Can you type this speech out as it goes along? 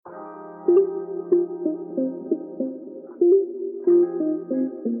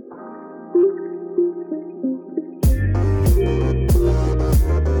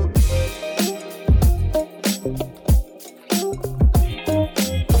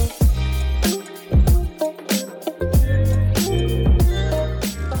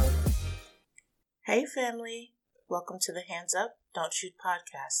family. Welcome to the Hands Up, Don't Shoot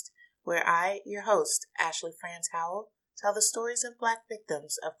podcast, where I, your host, Ashley Franz Howell, tell the stories of Black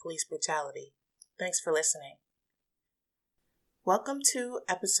victims of police brutality. Thanks for listening. Welcome to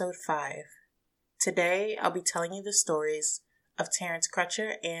episode 5. Today, I'll be telling you the stories of Terrence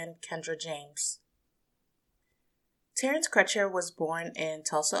Crutcher and Kendra James. Terrence Crutcher was born in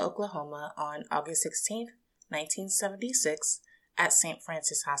Tulsa, Oklahoma on August 16, 1976 at St.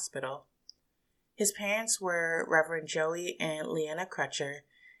 Francis Hospital. His parents were Reverend Joey and Leanna Crutcher,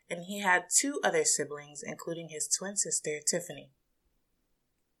 and he had 2 other siblings, including his twin sister, Tiffany.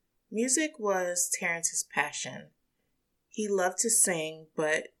 Music was Terrence's passion. He loved to sing,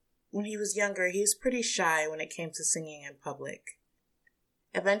 but when he was younger, he was pretty shy when it came to singing in public.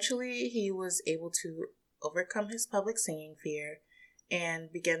 Eventually, he was able to overcome his public singing fear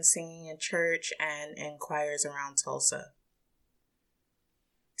and began singing in church and in choirs around Tulsa.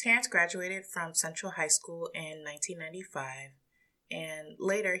 Terrence graduated from Central High School in 1995, and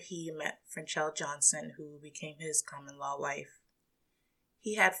later he met Frenchelle Johnson, who became his common-law wife.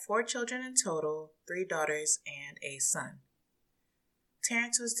 He had 4 children in total, 3 daughters and a son.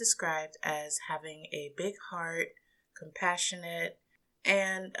 Terrence was described as having a big heart, compassionate,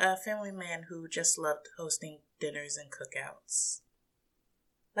 and a family man who just loved hosting dinners and cookouts.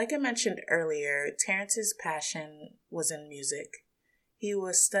 Like I mentioned earlier, Terrence's passion was in music. He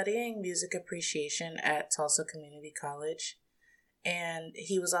was studying music appreciation at Tulsa Community College, and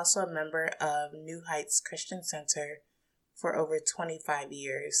he was also a member of New Heights Christian Center for over 25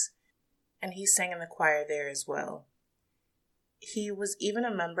 years, and he sang in the choir there as well. He was even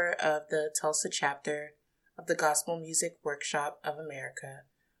a member of the Tulsa chapter of the Gospel Music Workshop of America,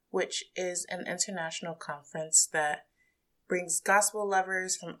 which is an international conference that brings gospel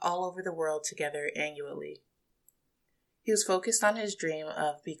lovers from all over the world together annually. He was focused on his dream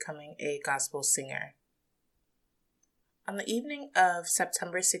of becoming a gospel singer. On the evening of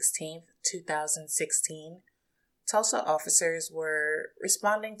September 16, 2016, Tulsa officers were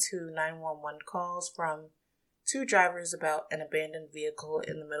responding to 911 calls from 2 drivers about an abandoned vehicle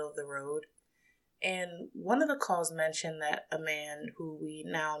in the middle of the road. And one of the calls mentioned that a man who we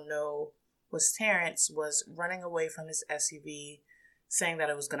now know was Terrence was running away from his SUV, saying that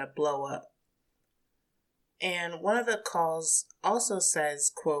it was going to blow up. And one of the calls also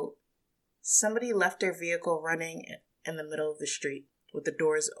says, quote, "Somebody left their vehicle running in the middle of the street with the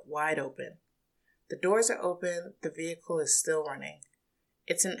doors wide open. The doors are open, the vehicle is still running.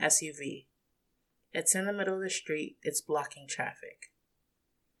 It's an SUV. It's in the middle of the street, it's blocking traffic."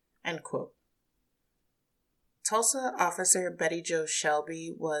 End quote. Tulsa officer Betty Jo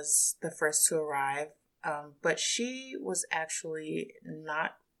Shelby was the first to arrive, but she was actually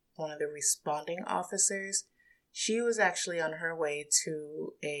not one of the responding officers. She was actually on her way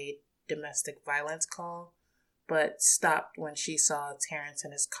to a domestic violence call, but stopped when she saw Terrence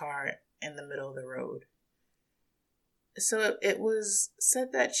in his car in the middle of the road. So it was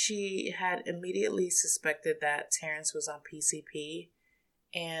said that she had immediately suspected that Terrence was on PCP,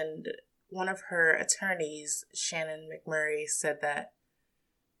 and one of her attorneys, Shannon McMurray, said that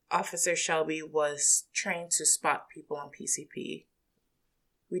Officer Shelby was trained to spot people on PCP.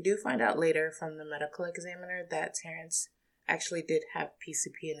 We do find out later from the medical examiner that Terrence actually did have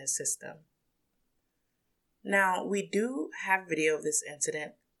PCP in his system. Now, we do have video of this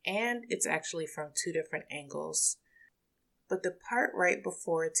incident, and it's actually from 2 different angles. But the part right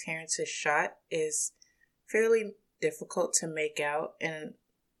before Terrence is shot is fairly difficult to make out, and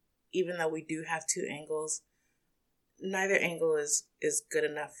even though we do have 2 angles, neither angle is good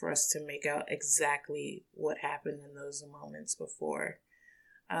enough for us to make out exactly what happened in those moments before.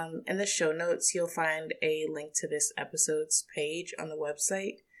 In the show notes, you'll find a link to this episode's page on the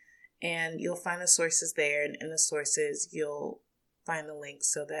website, and you'll find the sources there, and in the sources, you'll find the link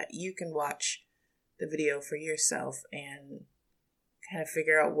so that you can watch the video for yourself and kind of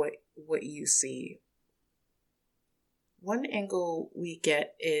figure out what you see. One angle we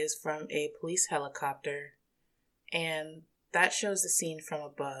get is from a police helicopter, and that shows the scene from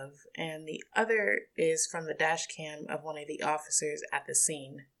above, and the other is from the dash cam of one of the officers at the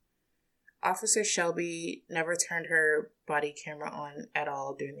scene. Officer Shelby never turned her body camera on at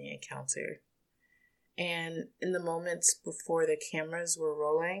all during the encounter. And in the moments before the cameras were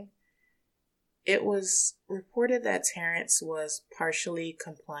rolling, it was reported that Terrence was partially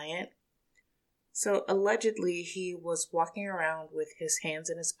compliant. So allegedly, he was walking around with his hands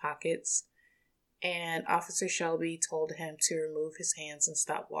in his pockets, and Officer Shelby told him to remove his hands and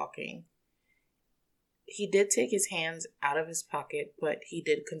stop walking. He did take his hands out of his pocket, but he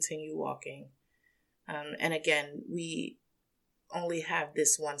did continue walking. And again, we only have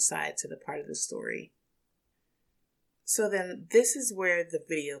this one side to the part of the story. So then this is where the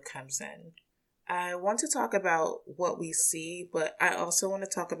video comes in. I want to talk about what we see, but I also want to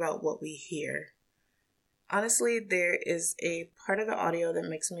talk about what we hear. Honestly, there is a part of the audio that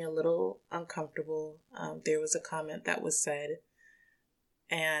makes me a little uncomfortable. There was a comment that was said,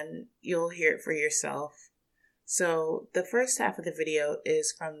 and you'll hear it for yourself. So the first half of the video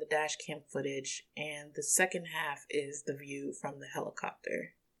is from the dash cam footage, and the second half is the view from the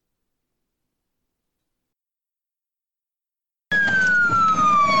helicopter.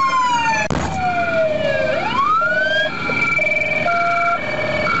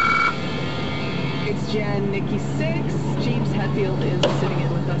 It's Jan Nikki 6. James Hetfield is sitting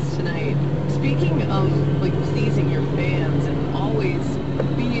in with us tonight. Speaking of pleasing your fans and always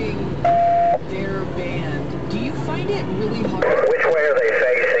being their band, do you find it really hard? Which way are they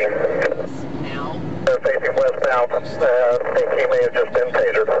facing? Now? They're facing westbound. I think he may have just been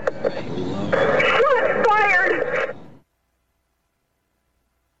tasered. Shots fired!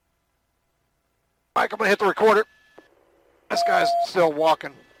 Mike, I'm going to hit the recorder. This guy's still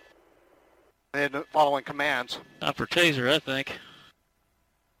walking and following commands. Not for taser, I think.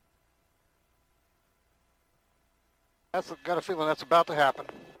 Got a feeling that's about to happen.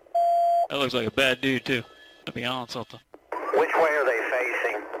 That looks like a bad dude, too. To be honest, something. Which way are they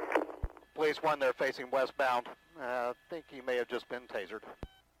facing? Police 1, they're facing westbound. I think he may have just been tasered.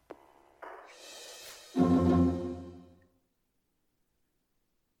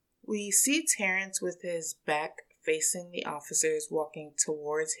 We see Terrence with his back facing the officers walking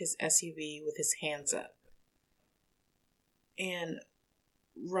towards his SUV with his hands up. And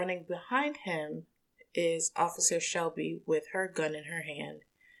running behind him is Officer Shelby with her gun in her hand.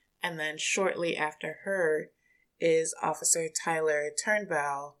 And then shortly after her is Officer Tyler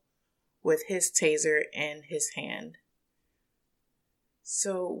Turnbow with his taser in his hand.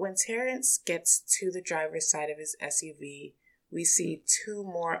 So when Terrence gets to the driver's side of his SUV, we see two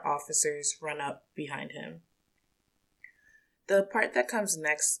more officers run up behind him. The part that comes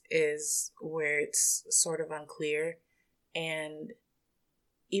next is where it's sort of unclear, and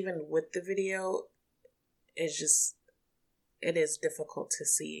even with the video, it is difficult to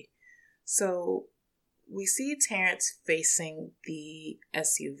see. So we see Terrence facing the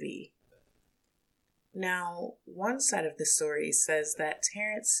SUV. Now, one side of the story says that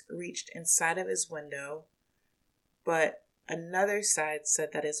Terrence reached inside of his window, but another side said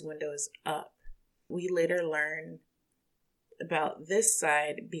that his window is up. We later learn about this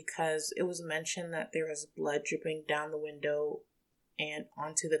side because it was mentioned that there was blood dripping down the window and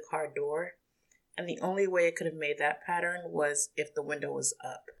onto the car door, and the only way it could have made that pattern was if the window was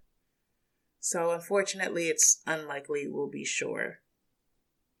up. So unfortunately, it's unlikely we'll be sure.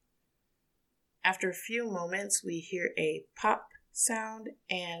 After a few moments, we hear a pop sound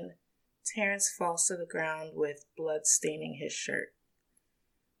and Terrence falls to the ground with blood staining his shirt.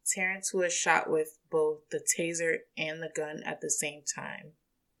 Terrence was shot with both the taser and the gun at the same time.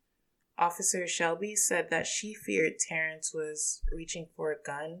 Officer Shelby said that she feared Terrence was reaching for a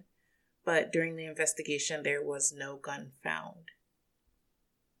gun, but during the investigation there was no gun found.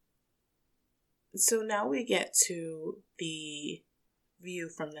 So now we get to the view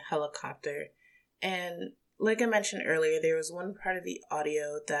from the helicopter, and like I mentioned earlier, there was one part of the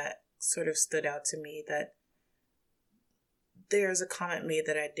audio that sort of stood out to me, that there's a comment made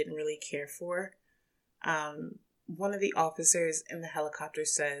that I didn't really care for. One of the officers in the helicopter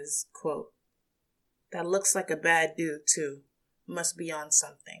says, quote, "That looks like a bad dude too. Must be on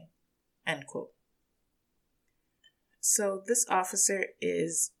something," end quote. So this officer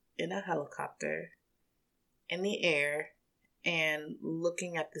is in a helicopter, in the air, and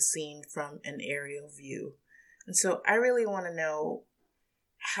looking at the scene from an aerial view. And so I really want to know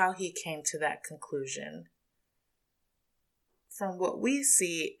how he came to that conclusion. From what we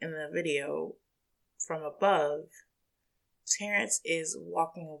see in the video from above, Terrence is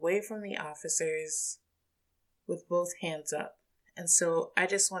walking away from the officers with both hands up. And so I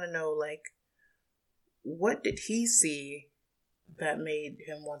just want to know, what did he see that made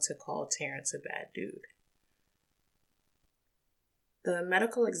him want to call Terrence a bad dude? The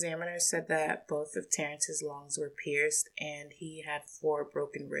medical examiner said that both of Terrence's lungs were pierced and he had 4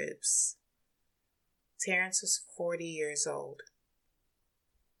 broken ribs. Terrence was 40 years old.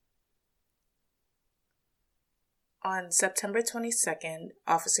 On September 22nd,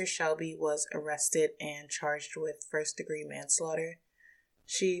 Officer Shelby was arrested and charged with first-degree manslaughter.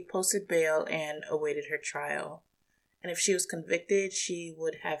 She posted bail and awaited her trial. And if she was convicted, she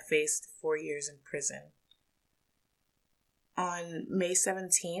would have faced 4 years in prison. On May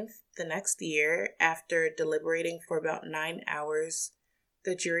 17th, the next year, after deliberating for about 9 hours,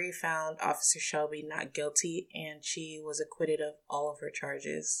 The jury found Officer Shelby not guilty, and she was acquitted of all of her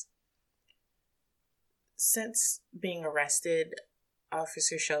charges. Since being arrested,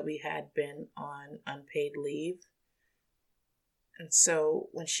 Officer Shelby had been on unpaid leave. And so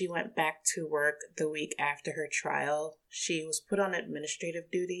when she went back to work the week after her trial, she was put on administrative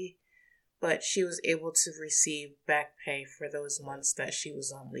duty, but she was able to receive back pay for those months that she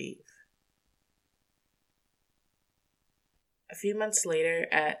was on leave. A few months later,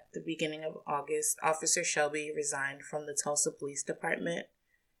 at the beginning of August, Officer Shelby resigned from the Tulsa Police Department,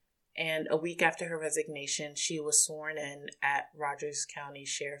 and a week after her resignation, she was sworn in at Rogers County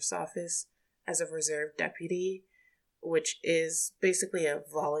Sheriff's Office as a reserve deputy, which is basically a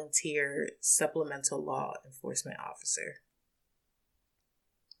volunteer supplemental law enforcement officer.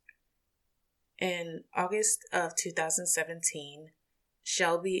 In August of 2017,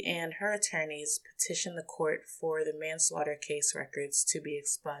 Shelby and her attorneys petitioned the court for the manslaughter case records to be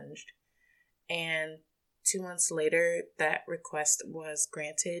expunged, and 2 months later, that request was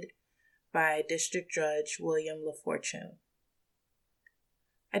granted by District Judge William LaFortune.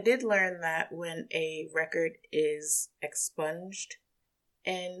 I did learn that when a record is expunged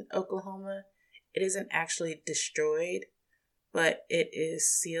in Oklahoma, it isn't actually destroyed, but it is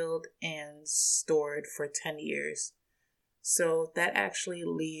sealed and stored for 10 years. So that actually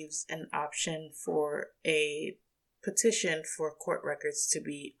leaves an option for a petition for court records to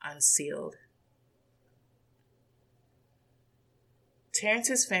be unsealed.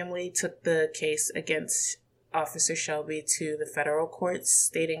 Terrence's family took the case against Officer Shelby to the federal courts,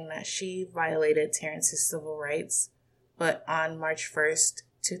 stating that she violated Terrence's civil rights. But on March 1st,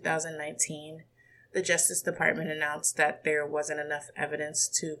 2019, the Justice Department announced that there wasn't enough evidence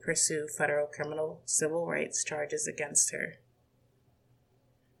to pursue federal criminal civil rights charges against her.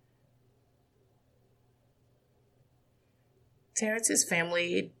 Terrence's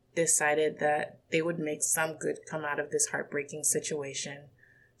family decided that they would make some good come out of this heartbreaking situation.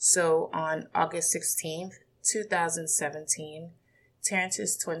 So on August 16th, 2017,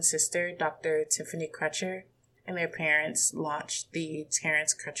 Terrence's twin sister, Dr. Tiffany Crutcher, and their parents launched the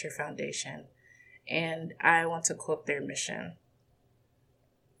Terrence Crutcher Foundation. And I want to quote their mission.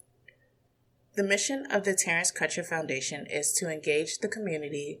 The mission of the Terrence Crutcher Foundation is to engage the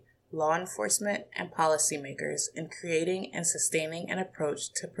community, law enforcement, and policymakers in creating and sustaining an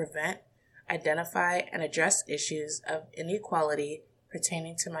approach to prevent, identify, and address issues of inequality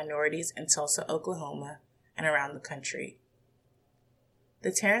pertaining to minorities in Tulsa, Oklahoma, and around the country.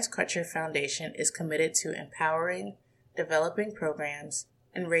 The Terrence Crutcher Foundation is committed to empowering, developing programs,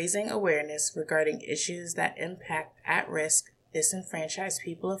 and raising awareness regarding issues that impact at-risk, disenfranchised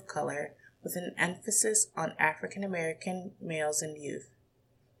people of color, with an emphasis on African American males and youth.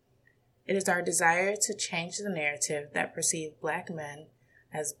 It is our desire to change the narrative that perceives Black men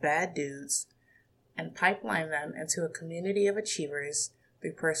as bad dudes and pipeline them into a community of achievers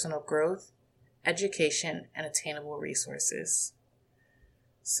through personal growth, education, and attainable resources.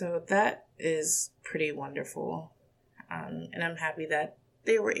 So that is pretty wonderful. And I'm happy that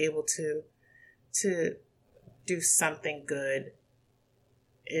they were able to do something good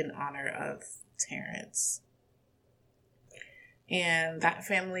in honor of Terrence. And that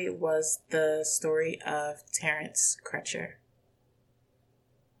family was the story of Terrence Crutcher.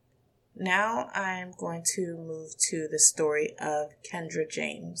 Now I'm going to move to the story of Kendra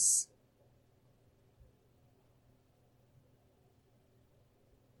James.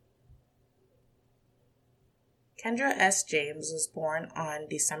 Kendra S. James was born on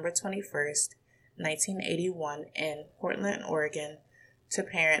December 21st, 1981 in Portland, Oregon, to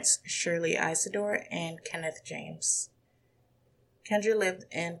parents Shirley Isidore and Kenneth James. Kendra lived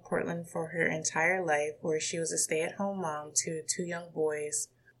in Portland for her entire life, where she was a stay-at-home mom to two young boys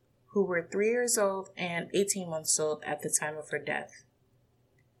who were 3 years old and 18 months old at the time of her death.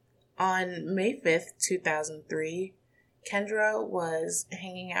 On May 5th, 2003, Kendra was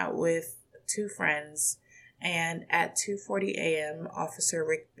hanging out with two friends, and at 2:40 a.m., Officer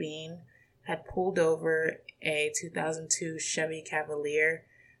Rick Bean had pulled over a 2002 Chevy Cavalier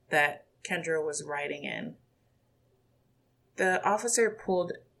that Kendra was riding in. The officer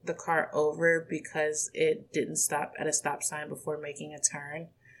pulled the car over because it didn't stop at a stop sign before making a turn.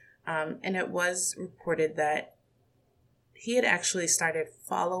 And it was reported that he had actually started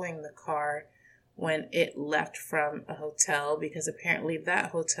following the car when it left from a hotel, because apparently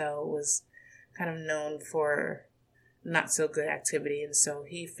that hotel was kind of known for not so good activity. And so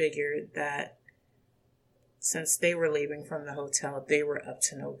he figured that since they were leaving from the hotel, they were up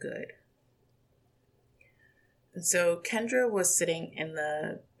to no good. And so Kendra was sitting in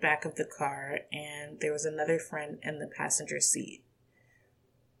the back of the car, and there was another friend in the passenger seat.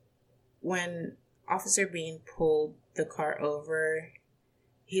 When Officer Bean pulled the car over,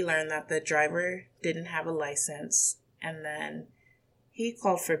 he learned that the driver didn't have a license, and then he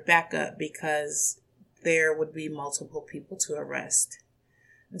called for backup because there would be multiple people to arrest.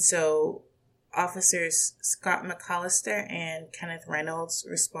 And so Officers Scott McAllister and Kenneth Reynolds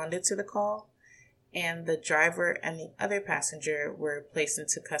responded to the call, and the driver and the other passenger were placed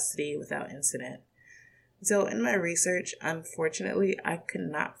into custody without incident. So in my research, unfortunately, I could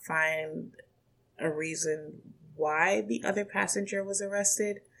not find a reason why the other passenger was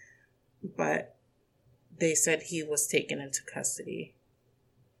arrested, but they said he was taken into custody.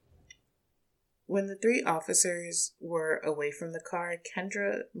 When the three officers were away from the car,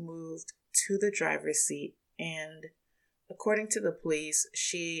 Kendra moved to the driver's seat, and according to the police,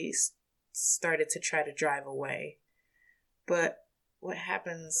 she started to try to drive away. But what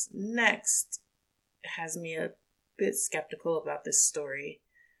happens next has me a bit skeptical about this story.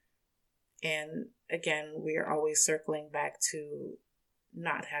 And again, we are always circling back to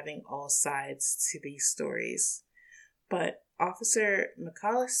not having all sides to these stories. But Officer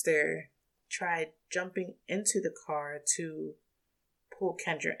McAllister tried jumping into the car to pull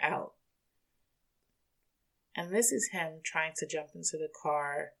Kendra out. And this is him trying to jump into the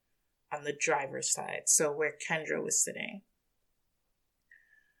car on the driver's side, so where Kendra was sitting.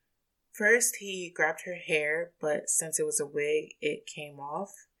 First, he grabbed her hair, but since it was a wig, it came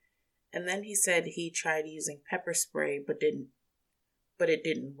off. And then he said he tried using pepper spray, but it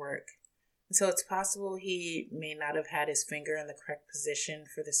didn't work. And so it's possible he may not have had his finger in the correct position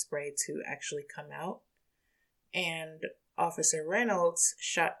for the spray to actually come out. And Officer Reynolds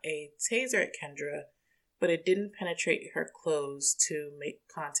shot a taser at Kendra, but it didn't penetrate her clothes to make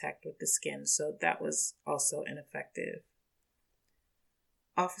contact with the skin, so that was also ineffective.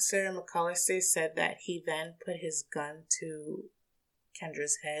 Officer McAllister said that he then put his gun to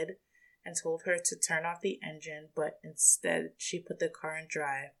Kendra's head and told her to turn off the engine, but instead she put the car in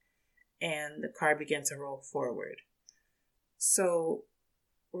drive and the car began to roll forward. So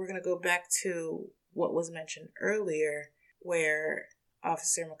we're going to go back to what was mentioned earlier, where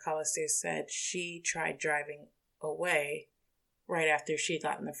Officer McAllister said she tried driving away right after she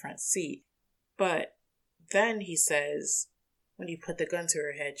got in the front seat. But then he says when he put the gun to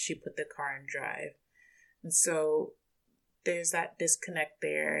her head, she put the car in drive. And so there's that disconnect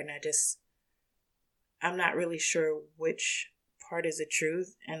there, and I'm not really sure which part is the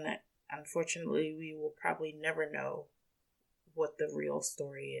truth, and that unfortunately we will probably never know what the real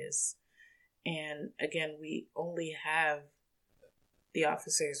story is. And again, we only have the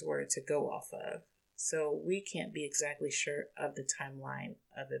officer's word to go off of, so we can't be exactly sure of the timeline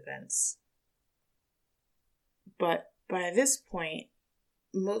of events. But by this point,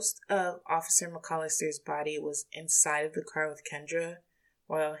 most of Officer McAllister's body was inside of the car with Kendra,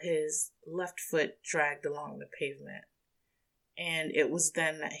 while his left foot dragged along the pavement. And it was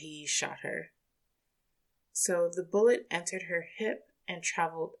then that he shot her. So the bullet entered her hip and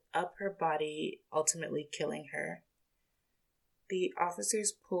traveled up her body, ultimately killing her. The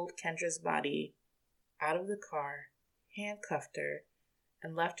officers pulled Kendra's body out of the car, handcuffed her,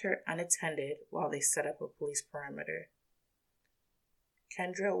 and left her unattended while they set up a police perimeter.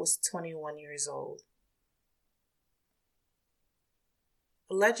 Kendra was 21 years old.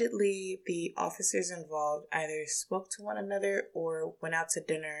 Allegedly, the officers involved either spoke to one another or went out to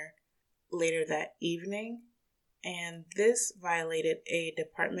dinner later that evening, and this violated a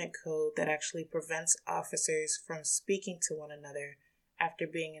department code that actually prevents officers from speaking to one another after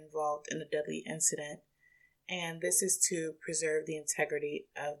being involved in a deadly incident, and this is to preserve the integrity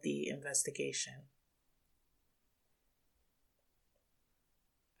of the investigation.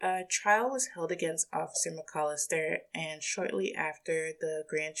 A trial was held against Officer McAllister, and shortly after, the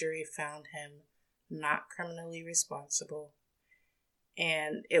grand jury found him not criminally responsible,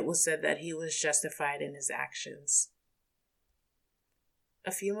 and it was said that he was justified in his actions.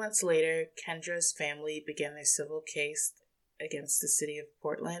 A few months later, Kendra's family began their civil case against the city of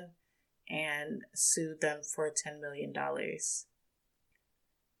Portland and sued them for $10 million.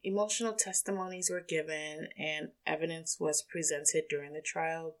 Emotional testimonies were given and evidence was presented during the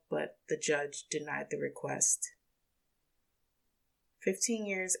trial, but the judge denied the request. 15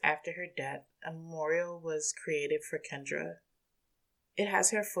 years after her death, a memorial was created for Kendra. It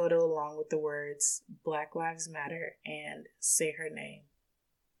has her photo along with the words "Black Lives Matter" and "Say Her Name."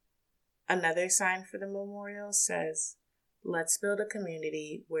 Another sign for the memorial says, "Let's build a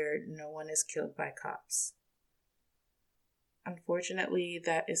community where no one is killed by cops." Unfortunately,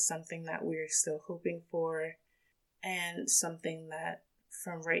 that is something that we're still hoping for, and something that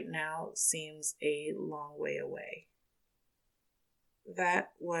from right now seems a long way away.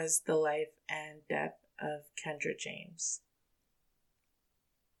 That was the life and death of Kendra James.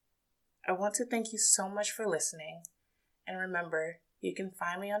 I want to thank you so much for listening, and remember, you can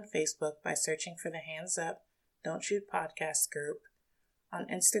find me on Facebook by searching for the Hands Up, Don't Shoot podcast group, on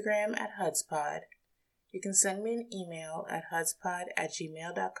Instagram at HudsPod. You can send me an email at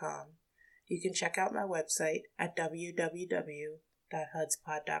hudspod@gmail.com. You can check out my website at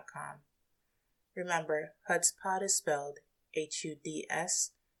www.hudspod.com. Remember, HudsPod is spelled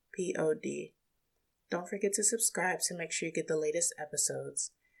HUDSPOD. Don't forget to subscribe to make sure you get the latest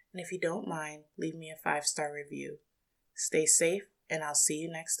episodes. And if you don't mind, leave me a 5-star review. Stay safe, and I'll see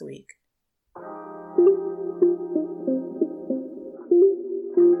you next week.